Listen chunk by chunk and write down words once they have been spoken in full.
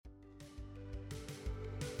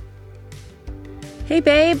Hey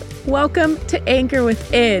babe, welcome to Anchor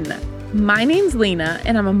Within. My name's Lena,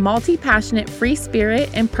 and I'm a multi-passionate free spirit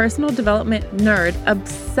and personal development nerd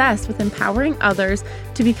obsessed with empowering others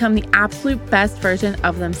to become the absolute best version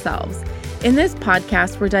of themselves. In this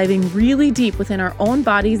podcast, we're diving really deep within our own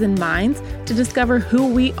bodies and minds to discover who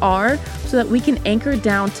we are so that we can anchor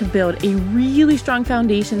down to build a really strong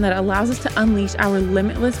foundation that allows us to unleash our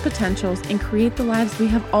limitless potentials and create the lives we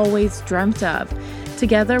have always dreamt of.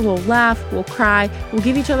 Together, we'll laugh, we'll cry, we'll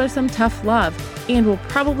give each other some tough love, and we'll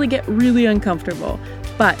probably get really uncomfortable.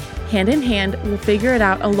 But hand in hand, we'll figure it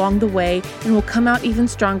out along the way, and we'll come out even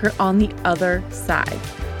stronger on the other side.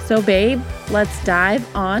 So babe, let's dive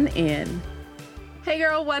on in. Hey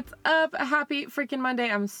girl, what's up? Happy freaking Monday.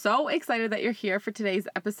 I'm so excited that you're here for today's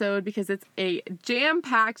episode because it's a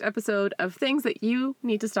jam-packed episode of things that you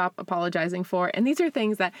need to stop apologizing for. And these are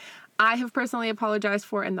things that I have personally apologized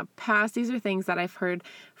for in the past. These are things that I've heard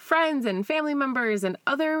friends and family members and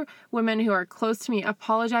other women who are close to me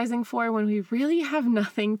apologizing for when we really have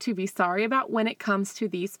nothing to be sorry about when it comes to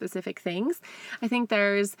these specific things. I think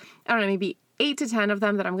there's, maybe 8 to 10 of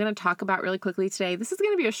them that I'm going to talk about really quickly today. This is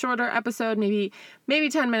going to be a shorter episode, maybe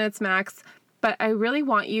 10 minutes max, but I really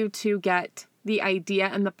want you to get the idea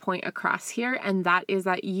and the point across here, and that is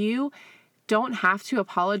that you don't have to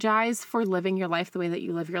apologize for living your life the way that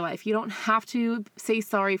you live your life. You don't have to say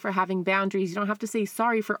sorry for having boundaries. You don't have to say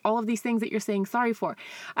sorry for all of these things that you're saying sorry for.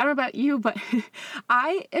 I don't know about you, but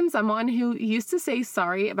I am someone who used to say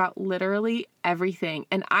sorry about literally everything.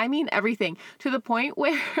 And I mean everything, to the point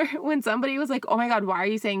where when somebody was like, oh my God, why are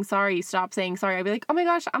you saying sorry? Stop saying sorry. I'd be like, oh my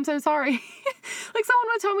gosh, I'm so sorry. Like someone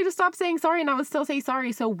would tell me to stop saying sorry and I would still say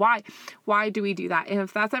sorry. So why do we do that? And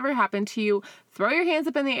if that's ever happened to you, throw your hands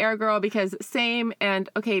up in the air, girl, because same. And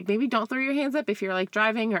okay, maybe don't throw your hands up if you're like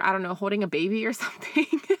driving or holding a baby or something,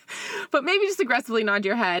 but maybe just aggressively nod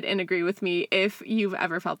your head and agree with me if you've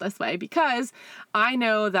ever felt this way, because I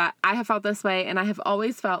know that I have felt this way and I have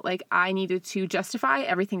always felt like I needed to justify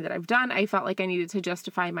everything that I've done. I felt like I needed to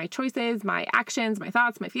justify my choices, my actions, my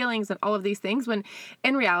thoughts, my feelings, and all of these things, when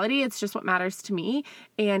in reality, it's just what matters to me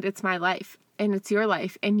and it's my life. And it's your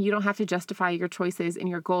life, and you don't have to justify your choices and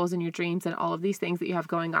your goals and your dreams and all of these things that you have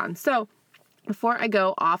going on. So before I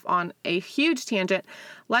go off on a huge tangent,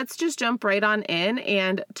 let's just jump right on in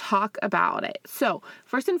and talk about it. So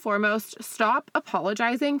first and foremost, stop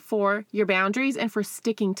apologizing for your boundaries and for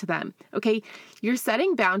sticking to them. Okay. You're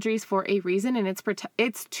setting boundaries for a reason, and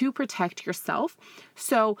it's to protect yourself.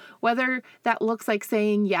 So whether that looks like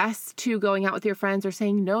saying yes to going out with your friends or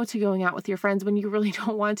saying no to going out with your friends when you really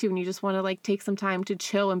don't want to, and you just want to like take some time to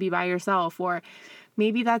chill and be by yourself, or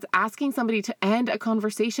maybe that's asking somebody to end a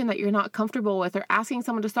conversation that you're not comfortable with, or asking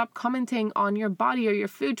someone to stop commenting on your body or your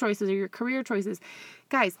food choices or your career choices.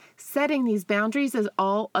 Guys, setting these boundaries is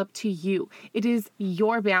all up to you. It is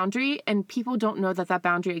your boundary, and people don't know that that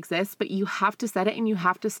boundary exists, but you have to set it and you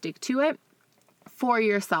have to stick to it for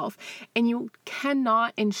yourself. And you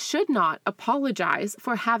cannot and should not apologize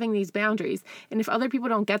for having these boundaries. And if other people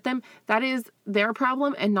don't get them, that is their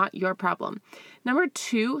problem and not your problem. Number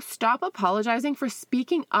 2, stop apologizing for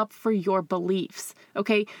speaking up for your beliefs.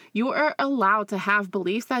 Okay. You are allowed to have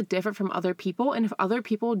beliefs that differ from other people. And if other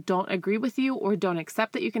people don't agree with you or don't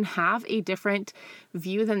accept that you can have a different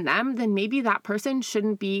view than them, then maybe that person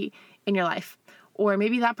shouldn't be in your life. Or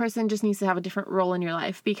maybe that person just needs to have a different role in your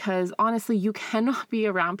life, because honestly, you cannot be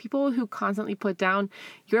around people who constantly put down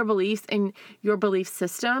your beliefs and your belief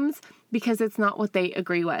systems because it's not what they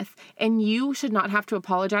agree with. And you should not have to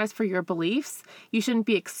apologize for your beliefs. You shouldn't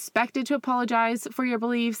be expected to apologize for your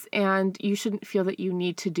beliefs, and you shouldn't feel that you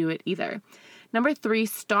need to do it either. Number 3,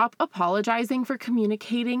 stop apologizing for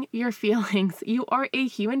communicating your feelings. You are a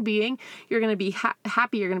human being. You're going to be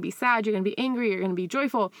happy. You're going to be sad. You're going to be angry. You're going to be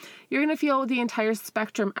joyful. You're going to feel the entire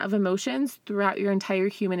spectrum of emotions throughout your entire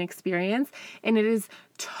human experience. And it is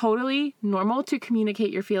totally normal to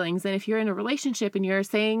communicate your feelings. And if you're in a relationship and you're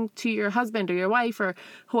saying to your husband or your wife or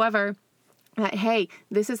whoever that, hey,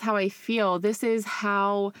 this is how I feel. This is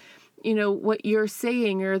how what you're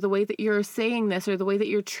saying, or the way that you're saying this, or the way that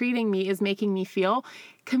you're treating me is making me feel.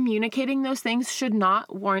 Communicating those things should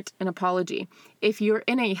not warrant an apology. If you're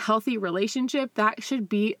in a healthy relationship, that should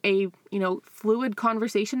be a, fluid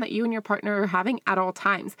conversation that you and your partner are having at all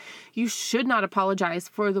times. You should not apologize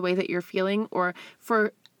for the way that you're feeling or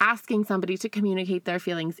for asking somebody to communicate their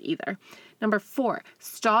feelings either. Number 4,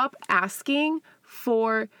 stop apologizing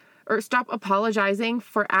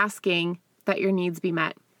for asking that your needs be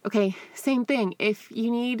met. Okay, same thing. If you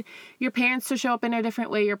need your parents to show up in a different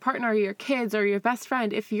way, your partner or your kids or your best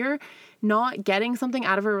friend, if you're not getting something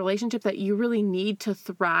out of a relationship that you really need to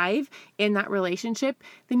thrive in that relationship,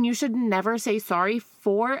 then you should never say sorry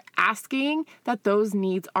for asking that those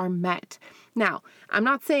needs are met. Now, I'm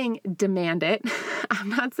not saying demand it. I'm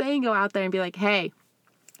not saying go out there and be like, hey,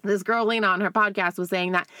 this girl Lena on her podcast was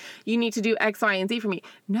saying that you need to do X, Y, and Z for me.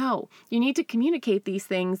 No, you need to communicate these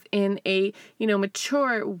things in a,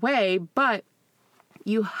 mature way, but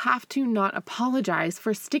you have to not apologize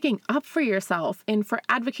for sticking up for yourself and for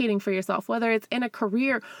advocating for yourself, whether it's in a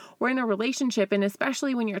career or in a relationship. And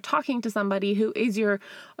especially when you're talking to somebody who is your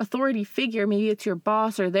authority figure, maybe it's your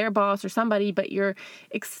boss or their boss or somebody, but you're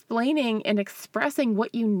explaining and expressing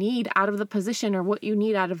what you need out of the position or what you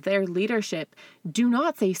need out of their leadership. Do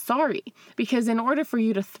not say sorry, because in order for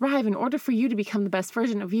you to thrive, in order for you to become the best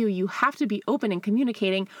version of you, you have to be open and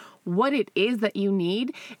communicating what it is that you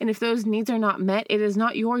need. And if those needs are not met, it is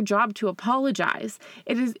not your job to apologize.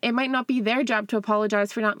 It might not be their job to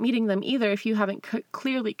apologize for not meeting them either if you haven't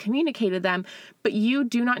clearly communicated them, but you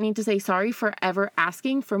do not need to say sorry for ever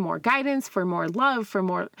asking for more guidance, for more love, for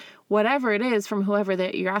more whatever it is from whoever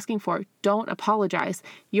that you're asking for. Don't apologize.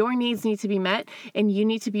 Your needs need to be met, and you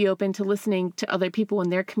need to be open to listening to other people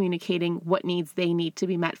when they're communicating what needs they need to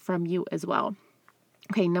be met from you as well.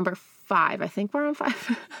 Okay, number 5. I think we're on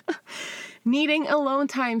 5. Needing alone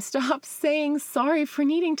time. Stop saying sorry for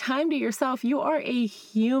needing time to yourself. You are a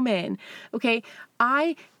human. Okay,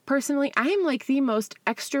 I am like the most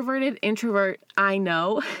extroverted introvert I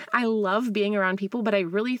know. I love being around people, but I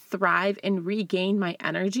really thrive and regain my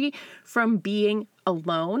energy from being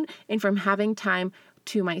alone and from having time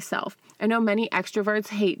to myself. I know many extroverts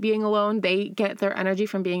hate being alone. They get their energy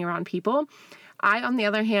from being around people. I, on the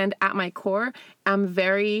other hand, at my core, am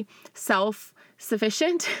very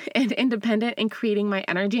self-sufficient and independent in creating my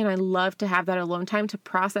energy. And I love to have that alone time to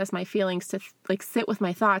process my feelings, to sit with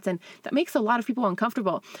my thoughts. And that makes a lot of people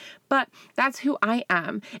uncomfortable. But that's who I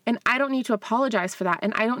am. And I don't need to apologize for that.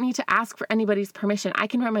 And I don't need to ask for anybody's permission. I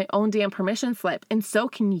can write my own damn permission slip. And so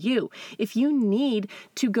can you. If you need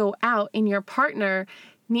to go out and your partner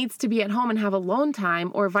needs to be at home and have alone time,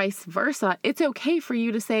 or vice versa, it's okay for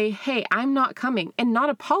you to say, hey, I'm not coming, and not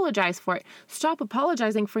apologize for it. Stop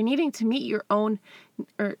apologizing for needing to meet your own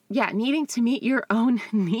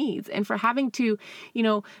needs, and for having to,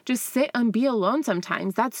 just sit and be alone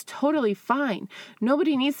sometimes. That's totally fine.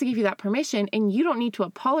 Nobody needs to give you that permission, and you don't need to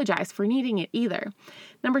apologize for needing it either.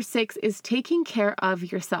 Number 6 is taking care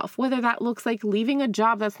of yourself, whether that looks like leaving a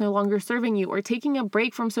job that's no longer serving you, or taking a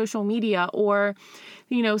break from social media, or,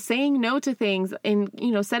 saying no to things and,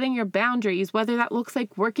 setting your boundaries, whether that looks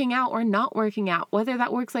like working out or not working out, whether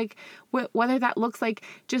that looks like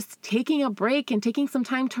just taking a break and taking some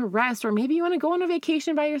time to rest, or maybe you want to go on a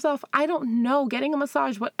vacation by yourself. I don't know, getting a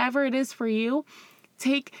massage, whatever it is for you.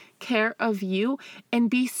 Take care of you and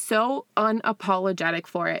be so unapologetic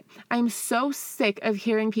for it. I'm so sick of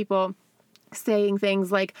hearing people saying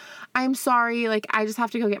things like, I'm sorry, I just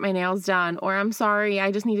have to go get my nails done, or I'm sorry,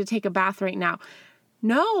 I just need to take a bath right now.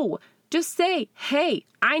 No, just say, hey,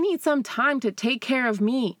 I need some time to take care of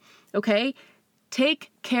me, okay? Take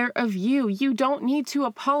care of you. You don't need to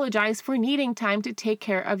apologize for needing time to take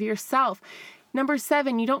care of yourself. Number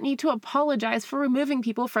 7, you don't need to apologize for removing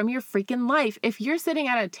people from your freaking life. If you're sitting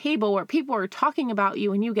at a table where people are talking about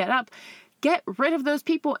you and you get up, get rid of those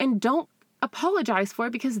people and don't apologize for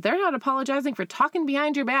it, because they're not apologizing for talking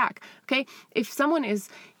behind your back. Okay? If someone is,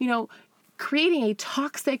 creating a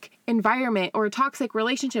toxic environment or a toxic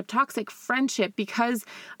relationship, toxic friendship because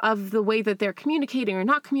of the way that they're communicating or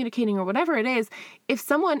not communicating or whatever it is, if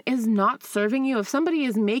someone is not serving you, if somebody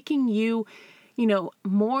is making you,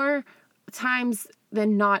 more times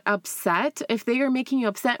than not upset, if they are making you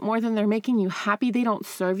upset more than they're making you happy, they don't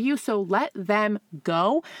serve you. So let them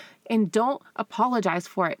go and don't apologize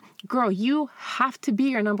for it. Girl, you have to be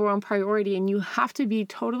your number one priority, and you have to be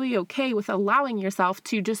totally okay with allowing yourself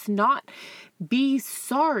to just not be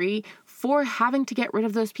sorry for having to get rid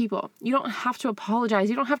of those people. You don't have to apologize.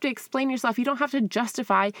 You don't have to explain yourself. You don't have to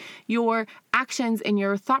justify your actions and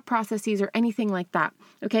your thought processes or anything like that.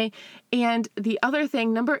 Okay. And the other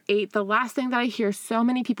thing, number 8, the last thing that I hear so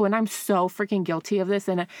many people, and I'm so freaking guilty of this,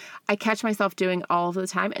 and I catch myself doing all of the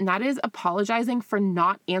time, and that is apologizing for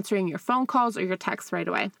not answering your phone calls or your texts right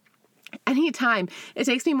away. Anytime it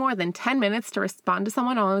takes me more than 10 minutes to respond to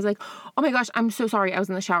someone, I was like, oh my gosh, I'm so sorry. I was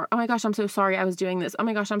in the shower. Oh my gosh, I'm so sorry. I was doing this. Oh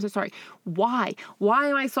my gosh, I'm so sorry. Why? Why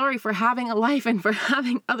am I sorry for having a life and for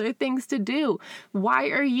having other things to do? Why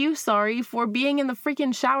are you sorry for being in the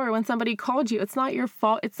freaking shower when somebody called you? It's not your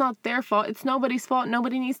fault. It's not their fault. It's nobody's fault.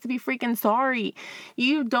 Nobody needs to be freaking sorry.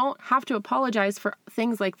 You don't have to apologize for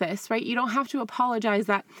things like this, right? You don't have to apologize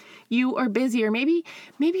that you are busy, or maybe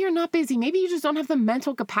you're not busy. Maybe you just don't have the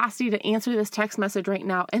mental capacity to answer this text message right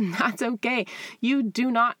now, and that's okay. You do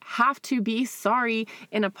not have to be sorry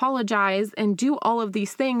and apologize and do all of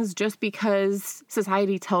these things just because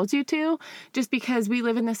society tells you to, just because we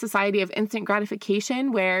live in this society of instant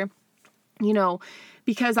gratification where,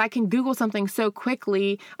 because I can Google something so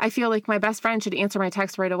quickly, I feel like my best friend should answer my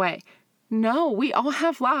text right away. No, we all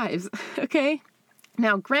have lives, okay?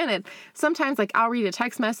 Now, granted, sometimes I'll read a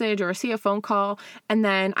text message or see a phone call and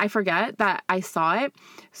then I forget that I saw it.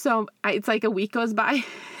 So it's a week goes by.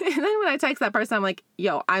 And then when I text that person, I'm like,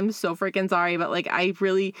 yo, I'm so freaking sorry. But I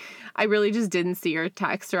really just didn't see your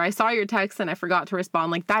text, or I saw your text and I forgot to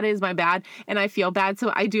respond. That is my bad. And I feel bad.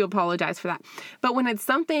 So I do apologize for that. But when it's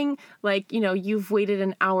something you've waited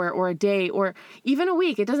an hour or a day or even a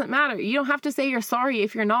week, it doesn't matter. You don't have to say you're sorry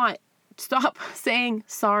if you're not. Stop saying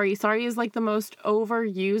sorry. Sorry is the most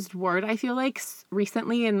overused word, I feel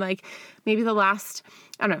recently in maybe the last,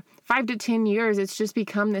 5 to 10 years. It's just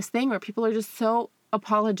become this thing where people are just so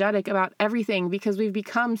apologetic about everything because we've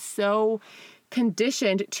become so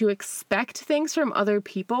conditioned to expect things from other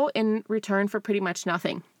people in return for pretty much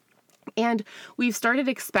nothing. And we've started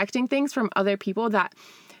expecting things from other people that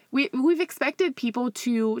we've expected people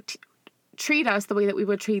to treat us the way that we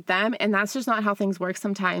would treat them. And that's just not how things work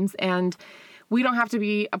sometimes. And we don't have to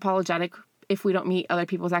be apologetic if we don't meet other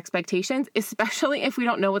people's expectations, especially if we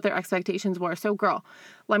don't know what their expectations were. So girl,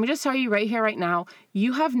 let me just tell you right here, right now,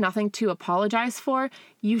 you have nothing to apologize for.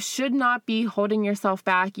 You should not be holding yourself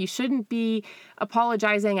back. You shouldn't be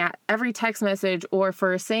apologizing at every text message or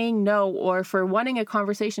for saying no or for wanting a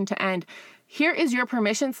conversation to end. Here is your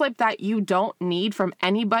permission slip that you don't need from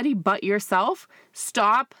anybody but yourself.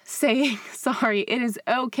 Stop saying sorry. It is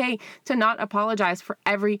okay to not apologize for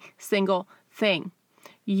every single thing.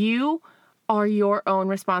 You are your own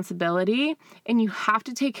responsibility and you have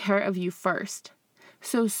to take care of you first.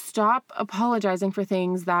 So stop apologizing for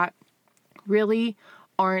things that really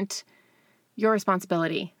aren't your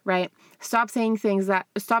responsibility, right? Stop saying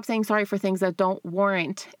sorry for things that don't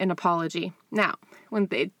warrant an apology. Now, when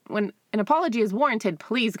an apology is warranted,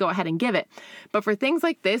 please go ahead and give it. But for things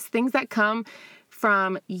like this, things that come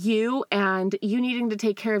from you and you needing to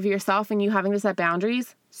take care of yourself and you having to set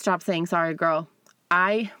boundaries, stop saying sorry, girl.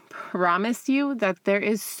 I promise you that there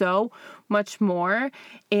is so much more.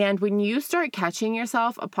 And when you start catching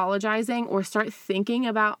yourself apologizing or start thinking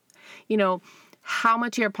about, how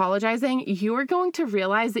much you're apologizing, you are going to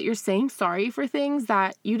realize that you're saying sorry for things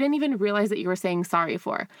that you didn't even realize that you were saying sorry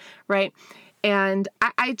for, right? And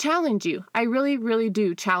I challenge you, I really, really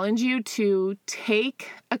do challenge you to take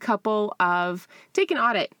an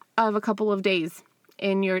audit of a couple of days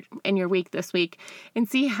in your week this week and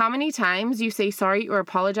see how many times you say sorry or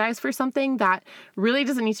apologize for something that really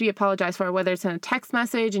doesn't need to be apologized for, whether it's in a text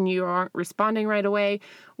message and you aren't responding right away,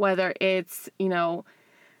 whether it's,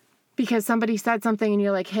 because somebody said something and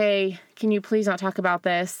you're like, hey, can you please not talk about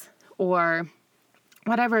this? Or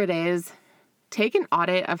whatever it is, take an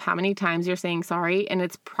audit of how many times you're saying sorry, and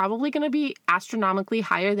it's probably going to be astronomically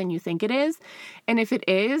higher than you think it is. And if it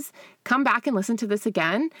is, come back and listen to this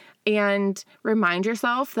again and remind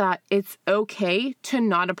yourself that it's okay to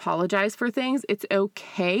not apologize for things. It's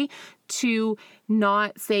okay to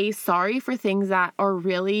not say sorry for things that are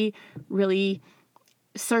really, really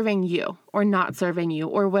serving you or not serving you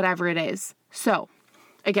or whatever it is. So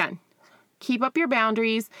again, keep up your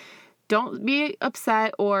boundaries. Don't be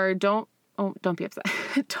upset or don't be upset.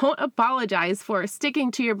 Don't apologize for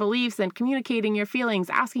sticking to your beliefs and communicating your feelings,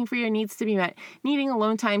 asking for your needs to be met, needing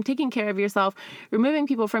alone time, taking care of yourself, removing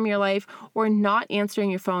people from your life, or not answering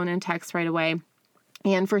your phone and text right away,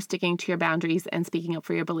 and for sticking to your boundaries and speaking up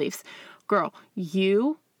for your beliefs. Girl,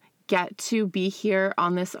 you get to be here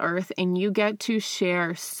on this earth and you get to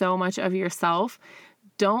share so much of yourself.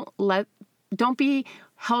 Don't be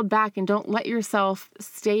held back and don't let yourself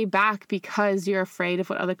stay back because you're afraid of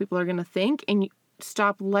what other people are going to think, and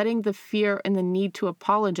stop letting the fear and the need to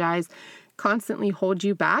apologize constantly hold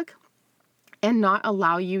you back and not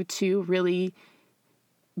allow you to really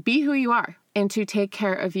be who you are and to take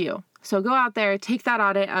care of you. So go out there, take that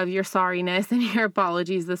audit of your sorriness and your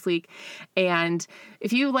apologies this week. And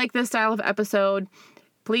if you like this style of episode,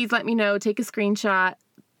 please let me know. Take a screenshot.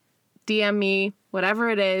 DM me, whatever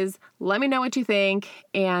it is. Let me know what you think.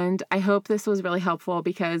 And I hope this was really helpful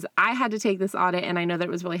because I had to take this audit and I know that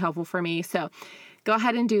it was really helpful for me. So go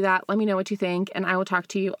ahead and do that. Let me know what you think. And I will talk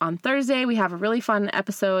to you on Thursday. We have a really fun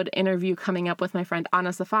interview coming up with my friend Anna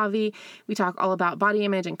Safavi. We talk all about body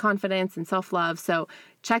image and confidence and self-love. So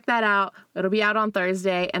check that out. It'll be out on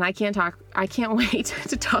Thursday. And I can't wait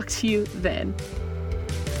to talk to you then.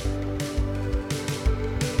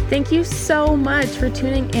 Thank you so much for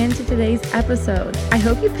tuning in to today's episode. I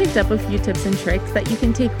hope you picked up a few tips and tricks that you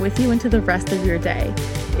can take with you into the rest of your day.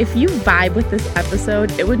 If you vibe with this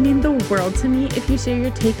episode, it would mean the world to me if you share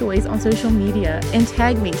your takeaways on social media and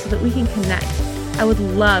tag me so that we can connect. I would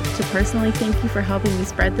love to personally thank you for helping me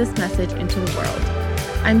spread this message into the world.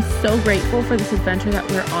 I'm so grateful for this adventure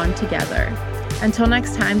that we're on together. Until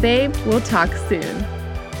next time, babe, we'll talk soon.